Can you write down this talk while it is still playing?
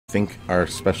think our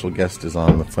special guest is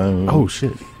on the phone. Oh,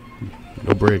 shit.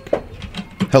 No break.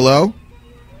 Hello?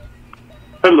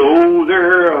 Hello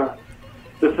there.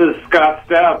 This is Scott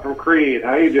Stapp from Creed.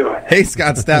 How you doing? Hey,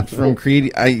 Scott Stapp from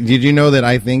Creed. Did you know that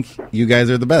I think you guys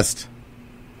are the best?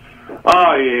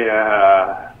 Oh,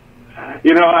 yeah.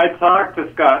 You know, I talked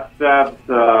to Scott Stapp's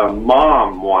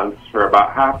mom once for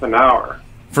about half an hour.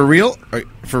 For real?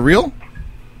 For real?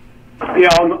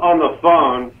 Yeah, on the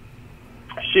phone.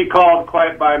 She called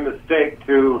quite by mistake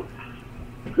to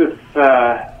this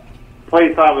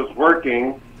place I was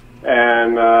working,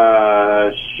 and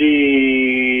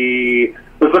she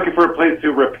was looking for a place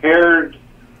who repaired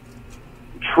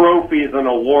trophies and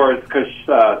awards because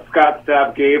Scott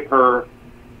Stapp gave her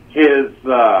his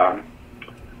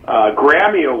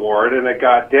Grammy Award, and it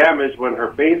got damaged when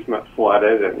her basement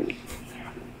flooded, and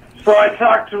so I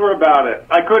talked to her about it.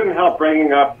 I couldn't help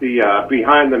bringing up the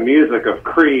behind the music of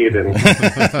Creed. And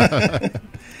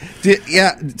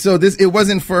yeah, so it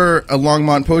wasn't for a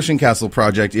Longmont Potion Castle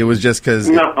project. It was just because...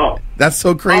 No. That's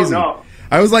so crazy. Oh, no.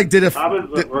 I was like, did it... I was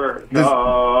the word.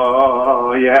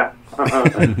 Oh, yeah.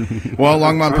 Well,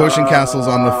 Longmont Potion Castle's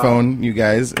on the phone, you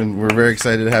guys, and we're very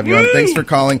excited to have you on. Thanks for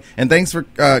calling, and thanks for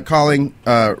calling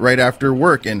right after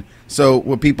work. And so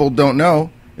what people don't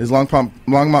know is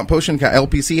Longmont Potion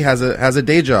LPC has a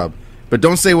day job, but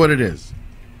don't say what it is.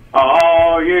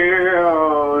 Oh,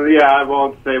 yeah, I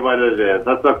won't say what it is.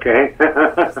 That's okay.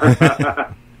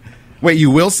 Wait, you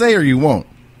will say or you won't?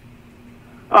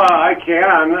 I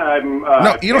can. I'm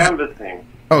no, you canvassing.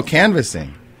 Oh,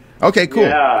 canvassing. Okay, cool.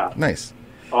 Yeah. Nice.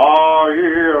 Oh,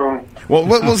 yeah.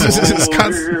 Well,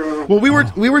 Scott, well,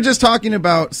 we were just talking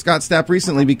about Scott Stapp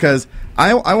recently because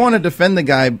I want to defend the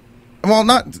guy. Well,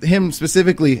 not him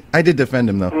specifically. I did defend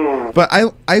him though, but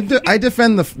I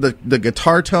defend the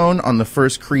guitar tone on the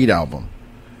first Creed album.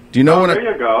 Do you know what?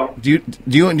 There you go. Do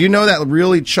you know that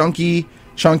really chunky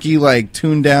like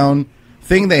tuned down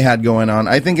thing they had going on?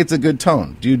 I think it's a good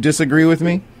tone. Do you disagree with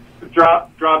me? Drop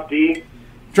D.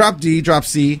 Drop D. Drop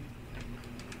C.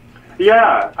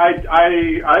 Yeah,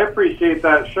 I appreciate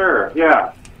that. Sure.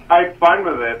 Yeah, I'm fine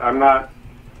with it. I'm not.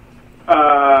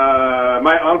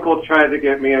 My uncle tried to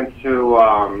get me into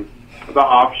the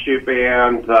offshoot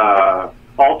band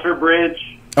Alter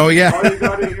Bridge. Oh yeah. Oh, you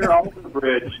got to hear Alter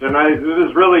Bridge, and it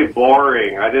was really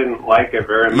boring. I didn't like it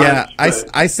very much. Yeah,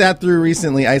 I sat through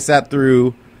recently. I sat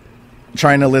through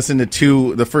trying to listen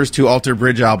to the first two Alter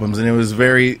Bridge albums, and it was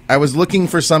I was looking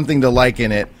for something to like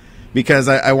in it because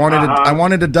I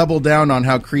wanted to double down on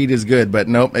how Creed is good, but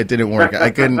nope, it didn't work.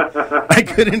 I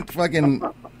couldn't fucking.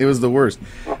 It was the worst.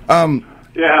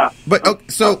 Yeah.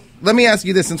 But so let me ask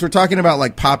you this: since we're talking about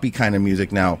like poppy kind of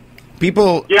music now,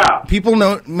 people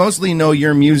mostly know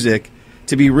your music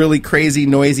to be really crazy,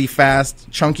 noisy, fast,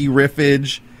 chunky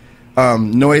riffage,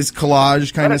 noise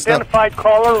collage kind of stuff. Identified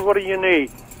caller, what do you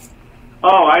need?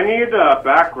 Oh, I need a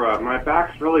back rub. My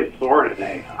back's really sore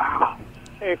today.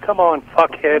 Hey, come on,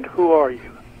 fuckhead. Who are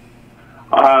you?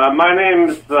 My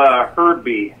name's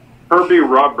Herbie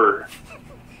Rubber.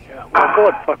 Yeah, well, go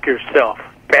and fuck yourself,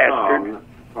 bastard.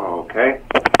 Okay.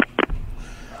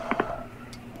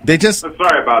 They just.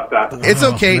 Sorry about that. It's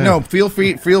okay. No, feel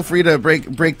free to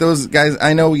break those guys.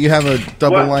 I know you have a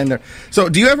double line there. So,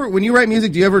 do you ever, when you write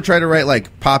music, do you ever try to write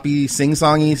like poppy,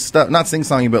 sing-songy stuff? Not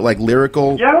sing-songy, but like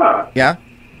lyrical. Yeah. Yeah.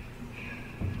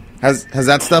 Has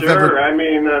that stuff ever? Sure. I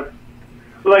mean,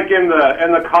 like in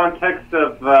the context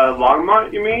of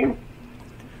Longmont, you mean?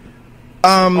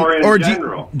 Or in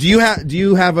general? Do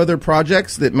you have other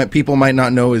projects that people might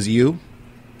not know as you?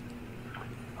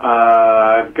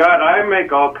 I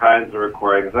make all kinds of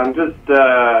recordings. I'm just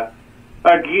a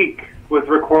geek with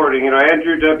recording. You know,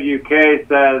 Andrew WK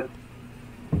says,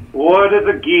 what is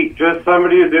a geek? Just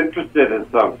somebody who's interested in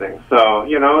something. So,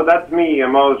 you know, that's me.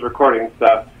 I'm always recording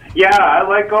stuff. Yeah, I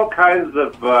like all kinds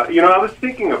of, you know, I was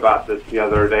thinking about this the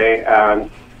other day, and,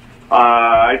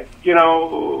 you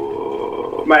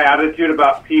know, my attitude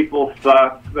about people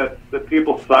suck, that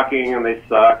people sucking and they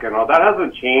suck and all, that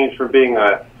hasn't changed from being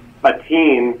a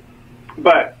teen.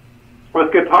 But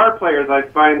with guitar players, I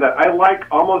find that I like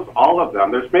almost all of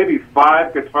them. There's maybe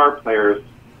 5 guitar players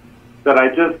that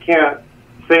I just can't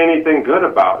say anything good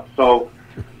about. So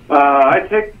I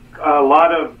take a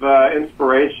lot of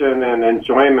inspiration and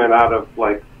enjoyment out of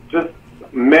like just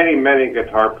many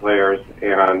guitar players.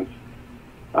 And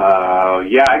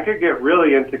yeah, I could get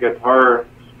really into guitar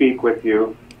speak with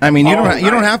you. I mean, you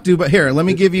don't have to, but here, let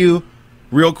me give you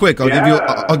real quick.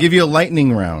 I'll give you a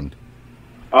lightning round.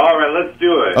 All right, let's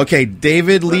do it. Okay,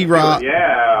 David Lee Roth.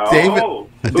 Yeah.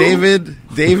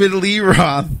 David Lee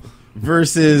Roth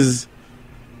versus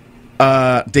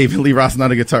David Lee Roth,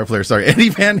 not a guitar player. Sorry, Eddie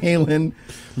Van Halen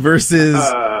versus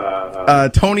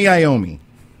Tony Iommi.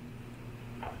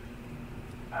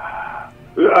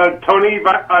 Tony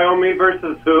Iommi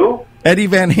versus who? Eddie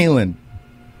Van Halen.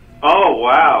 Oh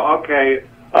wow. Okay.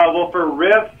 Well, for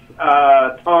riffs,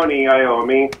 Tony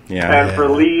Iommi, and for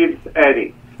leads,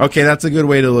 Eddie. Okay, that's a good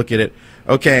way to look at it.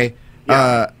 Okay.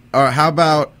 Yeah. How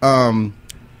about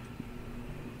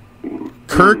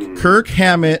Kirk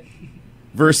Hammett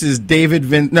versus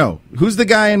David No, who's the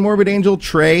guy in Morbid Angel?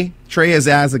 Trey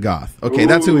Azagoth. Okay,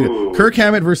 that's who we do. Kirk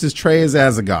Hammett versus Trey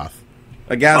Azagoth.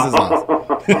 Agazagoth.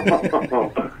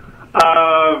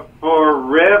 For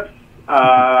riffs,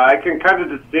 I can kind of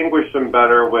distinguish them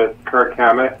better with Kirk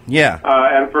Hammett. Yeah.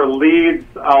 And for leads,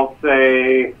 I'll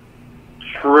say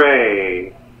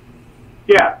Trey.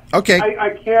 Yeah. Okay.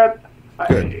 I can't.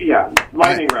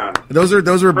 Lightning round. Those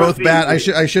were both bad. I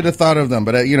should have thought of them,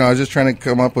 but I was just trying to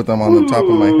come up with them on the top of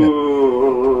my head.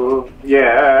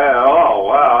 Yeah. Oh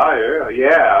wow.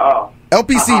 Yeah.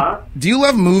 LPC, do you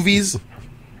love movies?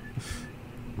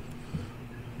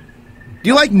 Do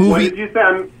you like movies? What did you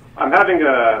say? I'm having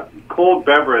a cold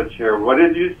beverage here. What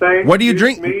did you say? What do you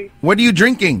drink? What are you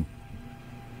drinking?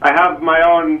 I have my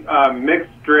own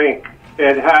mixed drink.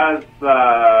 It has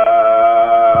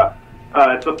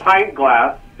it's a pint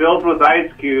glass filled with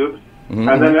ice cubes, and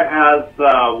then it has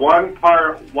 1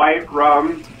 part white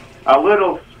rum, a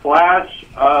little splash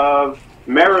of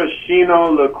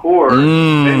maraschino liqueur.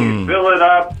 Then you fill it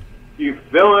up. You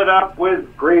fill it up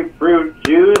with grapefruit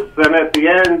juice, and at the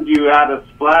end you add a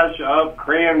splash of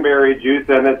cranberry juice,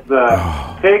 and it's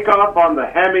a takeoff on the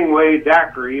Hemingway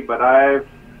daiquiri, but I've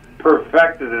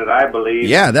perfected it, I believe.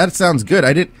 Yeah, that sounds good.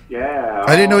 I didn't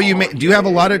know you made. Do you have a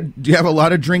lot of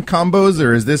drink combos,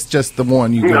 or is this just the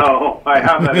one you? No, I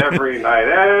have that every night.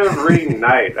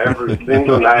 Every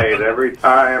single night, every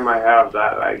time I have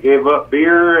that. I gave up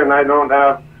beer, and I don't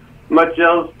have much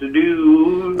else to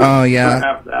do. Oh yeah,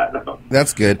 have that.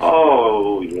 That's good.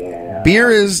 Oh yeah, beer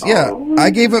is I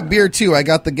gave up beer too. I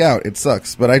got the gout. It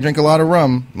sucks, but I drink a lot of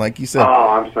rum, like you said. Oh,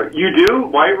 I'm sorry. You do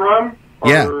white rum?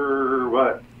 Or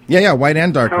what? Yeah, white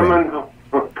and dark rum.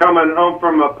 Coming home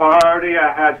from a party,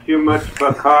 I had too much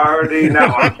Bacardi.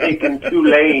 Now I'm taking 2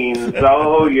 lanes.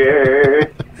 Oh yeah.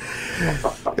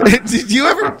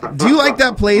 Do you like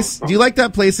that place? Do you like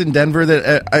that place in Denver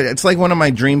that it's like one of my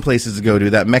dream places to go to?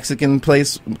 That Mexican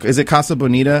place, is it Casa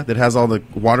Bonita, that has all the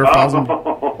waterfalls?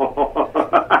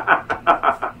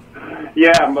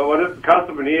 Yeah, but what is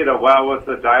Casa Bonita? Wow, with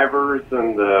the divers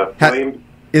and the flames.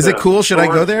 Is it cool? Should I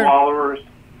go there? Swallowers.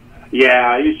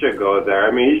 Yeah, you should go there.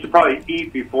 I mean, you should probably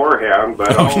eat beforehand,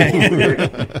 but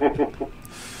okay.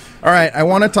 All right, I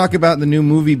want to talk about the new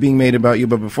movie being made about you,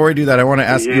 but before I do that, I want to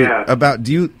ask you about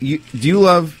do you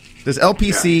love this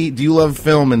LPC? Yeah. Do you love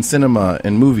film and cinema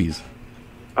and movies?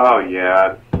 Oh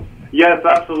yeah, yes,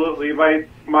 absolutely. My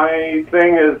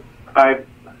thing is I'm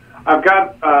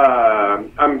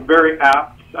very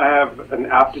apt. I have an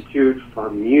aptitude for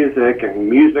music and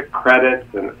music credits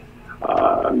and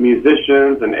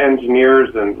musicians and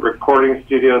engineers and recording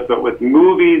studios, but with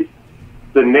movies,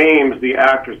 the names, the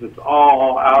actors, it's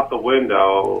all out the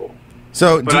window.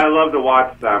 But I love to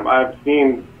watch them. I've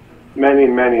seen many,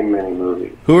 many, many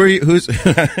movies.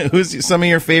 Who's some of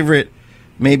your favorite,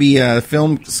 maybe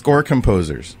film score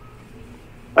composers?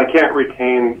 I can't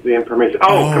retain the information.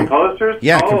 Composers?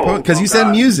 Yeah, because you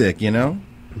said music, you know.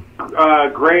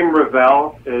 Graham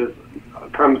Revell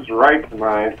comes right to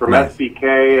mind from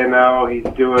SBK, and now he's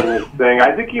doing his thing.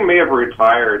 I think he may have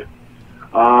retired.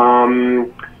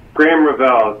 Graham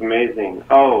Revell is amazing.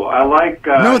 Oh, I like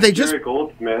Jerry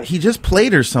Goldsmith. He just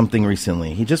played or something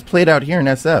recently. He just played out here in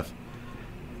SF.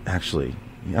 Actually,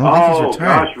 I don't think he's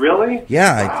retired. Gosh, really?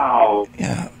 Yeah. Wow.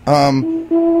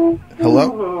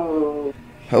 Hello.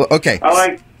 Hello. Okay. I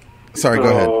like. Sorry. Go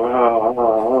ahead.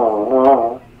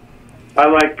 I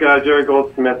like Jerry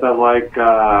Goldsmith. I like.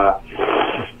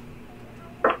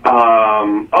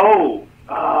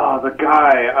 The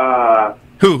guy.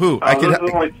 Who? I can.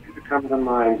 Come to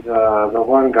mind, the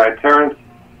one guy, Terrence.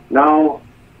 No.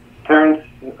 Those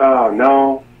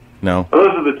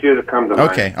are the two that come to mind.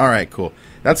 Okay, all right, cool.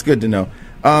 That's good to know.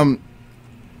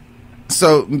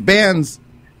 So bands,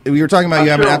 we were talking about.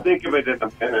 I'll think of it in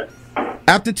a minute.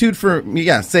 Aptitude for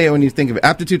say it when you think of it.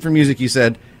 Aptitude for music. You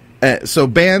said. So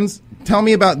bands, tell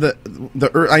me about the.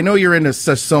 I know you're into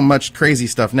so much crazy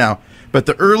stuff now, but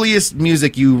the earliest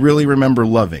music you really remember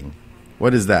loving,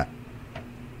 what is that?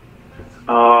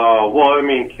 Well, I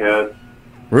mean, Kiss.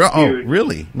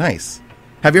 Really? Nice.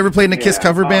 Have you ever played in a Kiss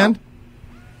cover band?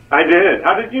 I did.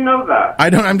 How did you know that? I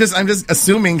don't. I'm just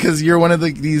assuming because you're one of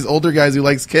these older guys who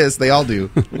likes Kiss. They all do.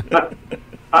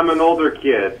 I'm an older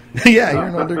kid. Yeah, you're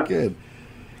an older kid.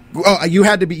 Oh,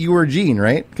 you were Gene,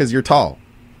 right? Because you're tall.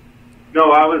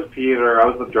 No, I was Peter. I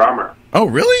was the drummer. Oh,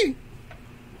 really?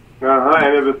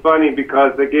 And it was funny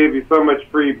because they gave you so much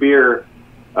free beer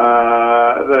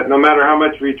that no matter how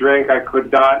much we drank, I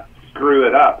could not screw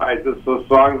it up. Those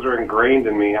songs are ingrained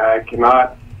in me. I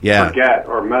cannot forget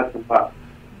or mess them up.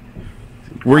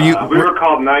 We were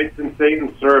called Knights in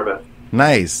Satan's Service.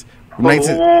 Nice. That's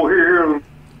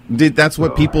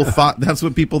what people thought. That's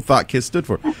what people thought KISS stood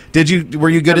for. Were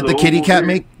you good at the kitty cat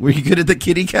Were you good at the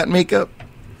kitty cat makeup?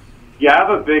 Yeah, I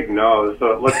have a big nose,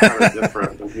 so it looks kind of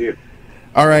different than you.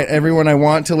 All right, everyone. I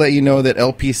want to let you know that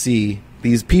LPC,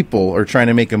 these people are trying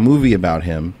to make a movie about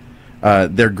him.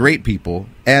 They're great people,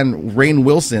 and Rainn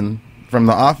Wilson from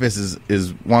The Office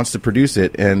is wants to produce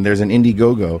it. And there's an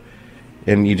Indiegogo,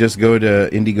 and you just go to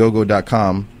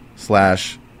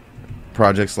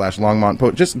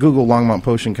Indiegogo.com/project/Longmont. Just Google Longmont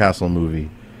Potion Castle movie,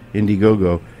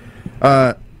 Indiegogo.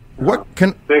 Thank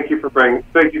you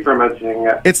for mentioning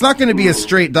it. It's not going to be a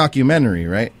straight documentary,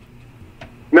 right?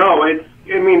 No,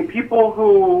 people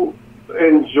who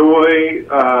enjoy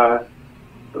the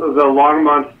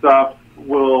Longmont stuff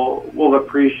will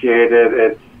appreciate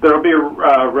it. There'll be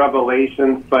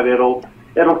revelations, but it'll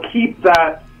keep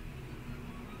that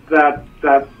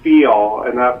feel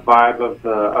and that vibe of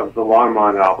the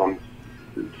Longmont albums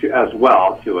as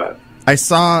well to it. I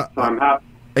saw. So I'm happy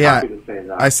to say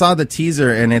that. I saw the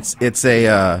teaser, and it's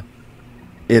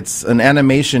an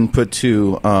animation put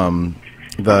to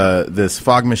this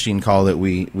fog machine call that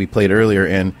we played earlier,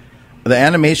 and the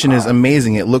animation is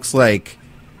amazing. It looks like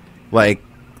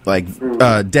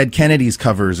Dead Kennedys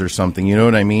covers or something. You know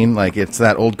what I mean? Like it's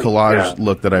that old collage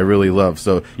look that I really love.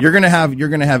 So you're gonna have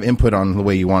input on the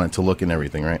way you want it to look and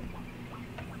everything, right?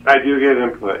 I do get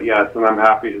input, yes, and I'm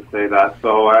happy to say that.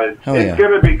 So it's going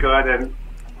to be good, and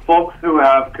folks who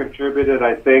have contributed,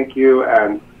 I thank you,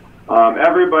 and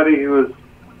everybody who has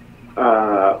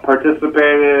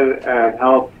participated and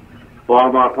helped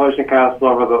Longmont Potion Castle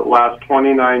over the last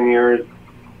 29 years.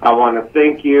 I want to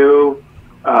thank you.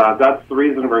 That's the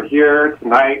reason we're here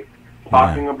tonight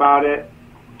talking about it.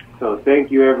 So thank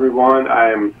you, everyone.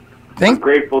 I'm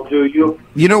grateful to you.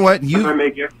 You know what? If I may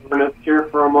get Ernest here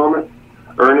for a moment.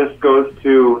 Ernest goes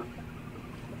to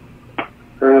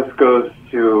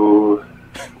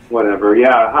whatever.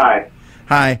 Yeah, hi.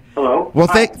 Hi. Hello. Well,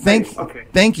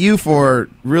 thank you for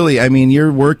really. I mean,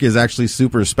 your work is actually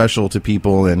super special to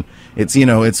people, and it's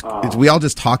we all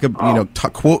just talk.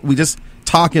 We just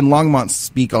talk in Longmont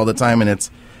speak all the time, and it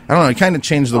kind of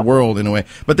changed the world in a way.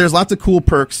 But there's lots of cool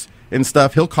perks and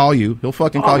stuff. He'll call you. He'll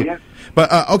fucking call you. Yeah.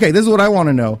 But okay, this is what I want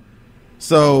to know.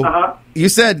 So you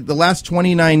said the last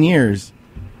 29 years.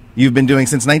 You've been doing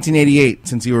since 1988,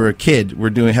 since you were a kid.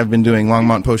 Have been doing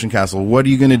Longmont Potion Castle. What are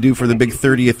you going to do for the big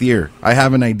 30th year? I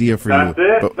have an idea for you. That's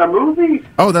it. The movie.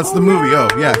 Oh, that's the movie. Oh,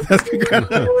 yeah. That's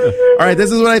all right.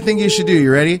 This is what I think you should do.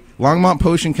 You ready? Longmont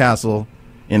Potion Castle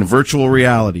in virtual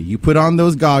reality. You put on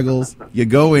those goggles. You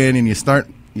go in and you start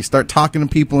talking to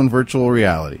people in virtual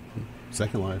reality.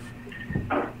 Second Life.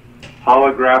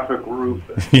 Holographic roof.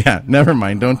 Yeah, never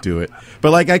mind. Don't do it.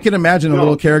 But I can imagine a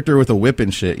little character with a whip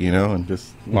and shit, and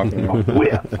just walking around.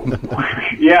 Whip.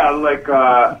 Yeah,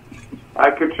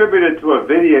 I contributed to a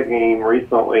video game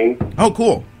recently. Oh,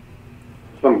 cool.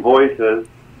 Some voices.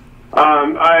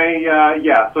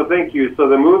 So thank you. So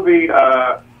the movie,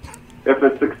 if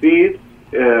it succeeds,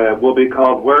 will be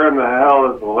called Where in the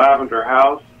Hell is the Lavender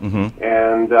House? Mm-hmm.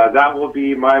 And that will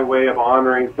be my way of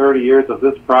honoring 30 years of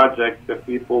this project. If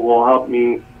people will help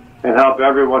me and help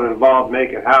everyone involved make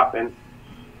it happen,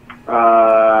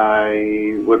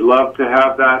 I would love to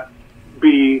have that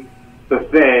be the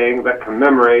thing that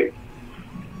commemorates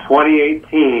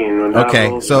 2018.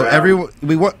 Okay, so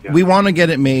we want to get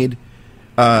it made.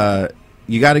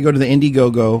 You got to go to the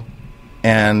Indiegogo.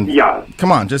 And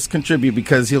come on, just contribute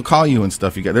because he'll call you and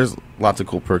stuff. There's lots of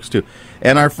cool perks too.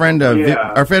 And our friend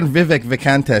Vivek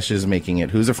Vikantesh is making it.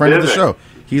 Who's a friend of the show?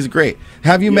 He's great.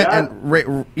 Have you met?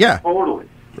 Totally.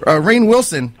 Rainn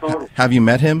Wilson. Totally. Have you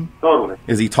met him? Totally.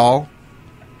 Is he tall?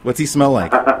 What's he smell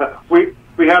like? We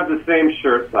have the same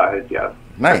shirt size. Yes.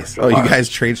 Nice. Oh, you guys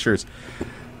trade shirts.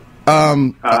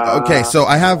 Okay, so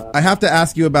I have to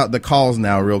ask you about the calls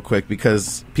now real quick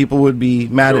because people would be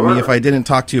mad at me if I didn't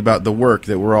talk to you about the work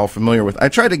that we're all familiar with. I'm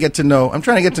trying to get to know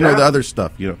the other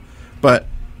stuff, But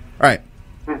all right.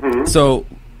 Mm-hmm. So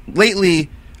lately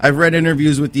I've read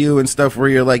interviews with you and stuff where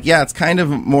you're like, yeah, it's kind of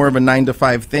more of a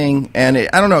 9-to-5 thing, and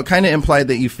it kind of implied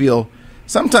that you feel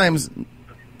sometimes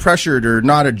pressured or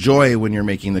not a joy when you're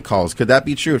making the calls. Could that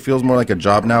be true? It feels more like a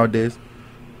job nowadays.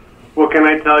 Well, can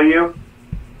I tell you?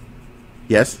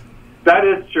 Yes. That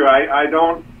is true. I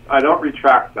don't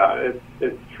retract that.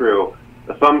 It's true.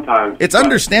 Sometimes it's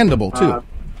understandable too.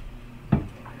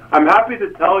 I'm happy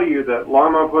to tell you that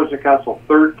Longmont Potion Castle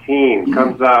 13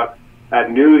 comes out at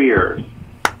New Year's,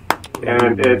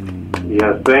 and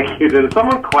yes, thank you. Did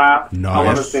someone clap? Nice. I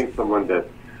want to think someone did.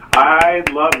 I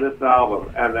love this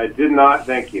album, and I did not.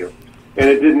 Thank you. And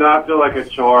it did not feel like a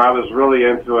chore. I was really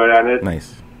into it, and it.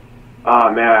 Nice. Oh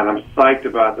man, I'm psyched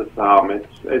about this album.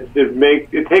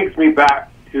 It takes me back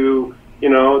to the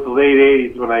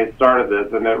late '80s when I started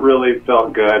this, and it really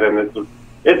felt good. And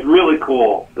it's really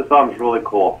cool. This album's really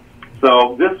cool.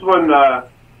 So this one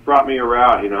brought me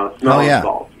around. Smell and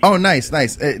salt. Oh, nice.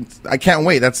 I can't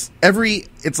wait. It's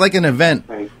like an event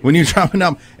when you drop an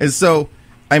album. And so,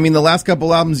 I mean, the last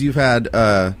couple albums you've had.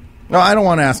 No, I don't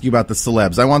want to ask you about the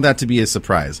celebs. I want that to be a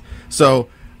surprise. So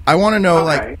I want to know,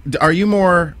 are you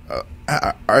more?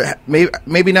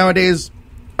 Maybe nowadays,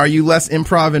 are you less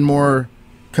improv and more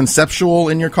conceptual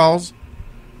in your calls?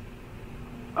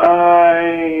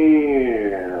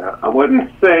 I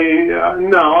wouldn't say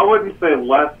no. I wouldn't say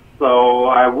less so.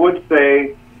 I would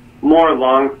say more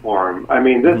long form. I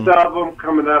mean, this album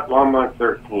coming up, Longmont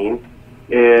 13,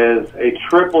 is a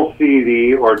triple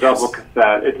CD or double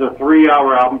cassette. It's a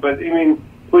 3-hour album, but I mean,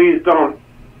 please don't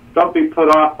be put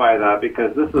off by that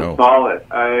because this is solid.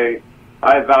 I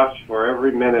vouch for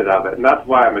every minute of it, and that's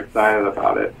why I'm excited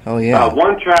about it. Hell yeah!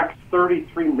 One track's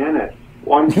 33 minutes.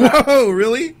 One track. Whoa,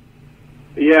 really?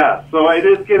 Yeah, so it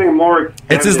is getting more.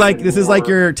 This is like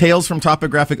your Tales from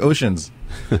Topographic Oceans.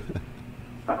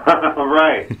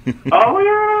 Right. Oh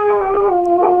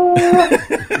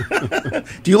yeah.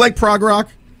 Do you like prog rock?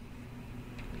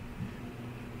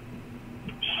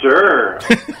 Sure.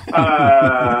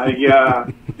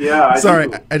 Yeah. Sorry,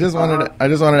 I just wanted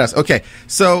to ask. Okay,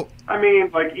 so I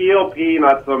mean, like ELP,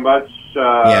 not so much.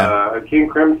 King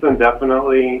Crimson,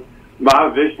 definitely.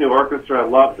 Mahavishnu Orchestra, I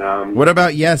love them. What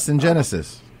about Yes and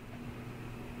Genesis?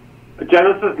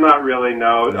 Genesis, not really,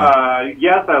 no.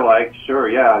 Yes, I like, sure,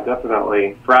 yeah,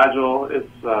 definitely. Fragile is,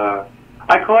 I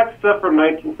collect stuff from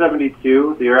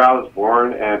 1972, the year I was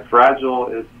born, and Fragile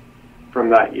is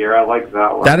from that year. I like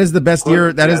that one. That is the best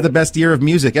year. That is the best year of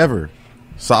music ever.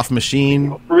 Soft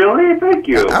Machine. Really? Thank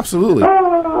you. Absolutely.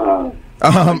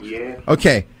 Yeah.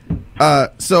 Okay.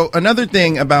 So another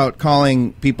thing about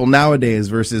calling people nowadays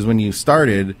versus when you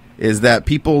started is that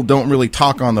people don't really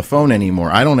talk on the phone anymore.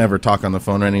 I don't ever talk on the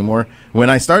phone anymore. When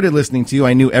I started listening to you,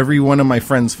 I knew every one of my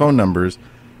friends' phone numbers.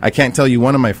 I can't tell you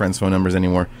one of my friends' phone numbers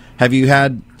anymore. Have you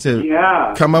had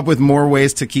to come up with more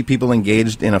ways to keep people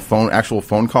engaged in a actual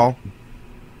phone call?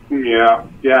 Yeah.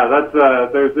 That's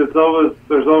there's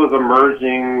always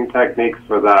emerging techniques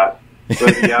for that.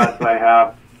 But yes, I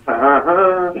have.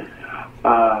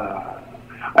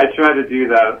 I try to do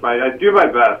that. I do my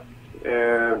best.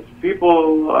 And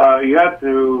people, you have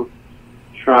to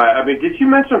try. I mean, did you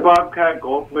mention Bobcat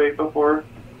Goldthwait before?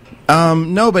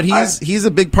 No, but he's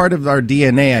a big part of our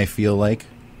DNA, I feel like.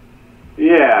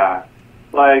 Yeah.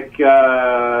 Like,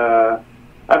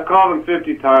 I've called him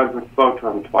 50 times and spoke to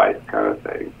him twice, kind of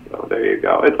thing. So there you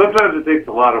go. And sometimes it takes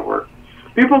a lot of work.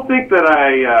 People think that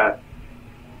I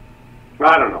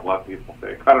don't know what people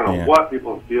think. I don't know what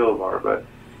people's deals are, but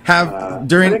I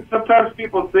think sometimes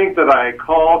people think that I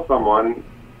call someone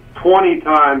 20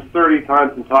 times, 30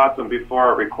 times and talk to them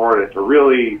before I record it to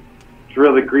really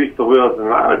grease the wheels, and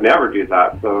I would never do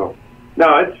that. So,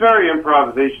 no, it's very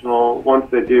improvisational once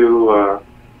they do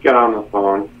get on the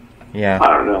phone. Yeah. I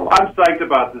don't know. I'm psyched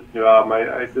about this new album.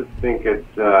 I just think it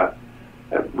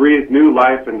breathed new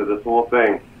life into this whole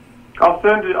thing. I'll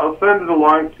send it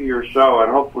along to your show,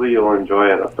 and hopefully you'll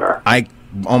enjoy it up there.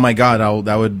 Oh my God,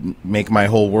 that would make my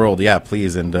whole world. Yeah,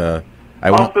 please, and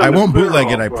I won't bootleg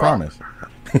it. I promise.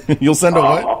 You'll send a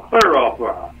what? Clear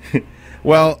off.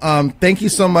 Well, thank you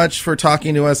so much for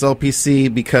talking to us,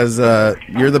 LPC, because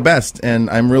you're the best, and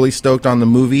I'm really stoked on the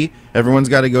movie. Everyone's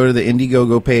got to go to the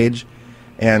Indiegogo page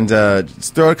and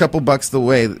just throw a couple bucks the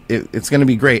way. It's going to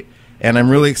be great. And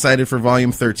I'm really excited for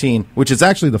Volume 13, which is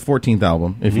actually the 14th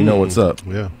album, if you know what's up.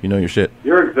 Yeah. You know your shit.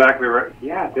 You're exactly right.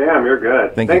 Yeah, damn, you're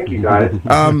good. Thank you guys.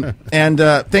 And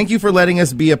thank you for letting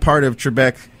us be a part of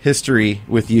Trebek history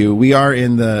with you. We are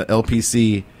in the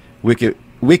LPC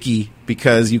wiki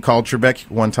because you called Trebek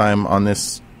one time on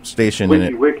this station.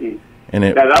 Wiki. And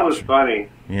that was funny.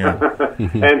 Yeah.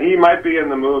 And he might be in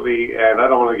the movie, and I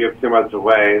don't want to give too much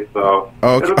away, so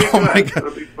it'll be good. My God.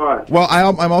 It'll be fun. Well,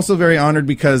 I'm also very honored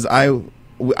because I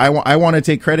want to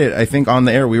take credit. I think on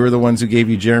the air we were the ones who gave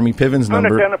you Jeremy Piven's number.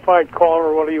 Unidentified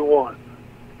caller, what do you want?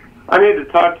 I need to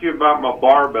talk to you about my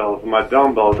barbells and my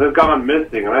dumbbells. They've gone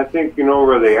missing, and I think you know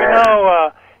where they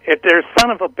are. If there's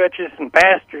son of a bitches and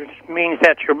bastards, means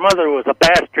that your mother was a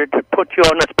bastard to put you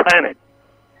on this planet.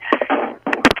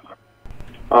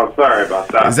 Oh, sorry about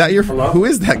that. Is that your? Hello? Who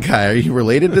is that guy? Are you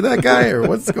related to that guy, or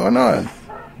what's going on?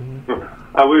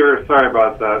 We were sorry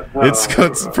about that.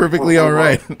 It's perfectly all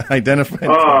right. Identified.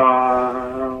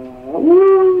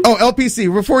 Woo. Oh,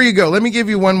 LPC. Before you go, let me give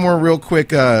you one more real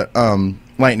quick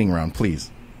lightning round,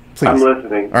 please. I'm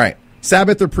listening. All right.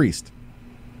 Sabbath or Priest?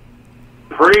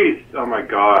 Priest. Oh my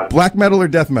God. Black metal or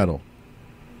death metal?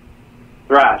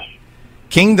 Thrash.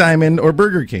 King Diamond or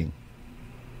Burger King?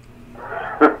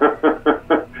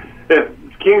 If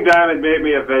King Diamond made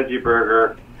me a veggie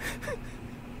burger,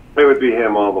 it would be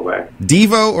him all the way.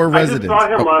 Devo or Residence? I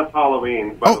just saw him last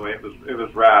Halloween, by the way. It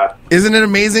was rad. Isn't it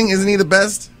amazing? Isn't he the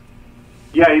best?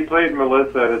 Yeah, he played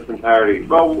Melissa in its entirety.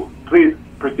 Well, please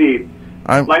proceed.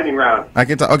 Lightning round. I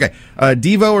can talk. Okay.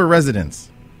 Devo or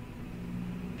Residence?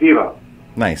 Devo.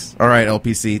 Nice. All right,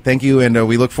 LPC. Thank you, and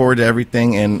we look forward to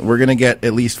everything, and we're going to get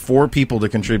at least 4 people to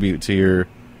contribute to your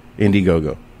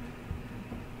Indiegogo.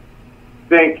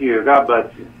 Thank you. God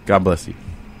bless you. God bless you.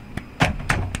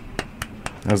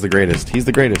 That was the greatest. He's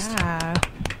the greatest. Yeah.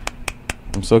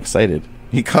 I'm so excited.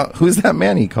 Who's that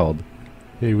man he called?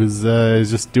 He was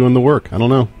just doing the work. I don't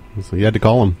know. So you had to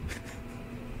call him.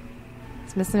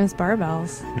 He's missing his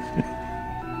barbells.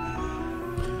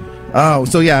 Oh,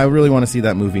 so yeah, I really want to see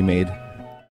that movie made.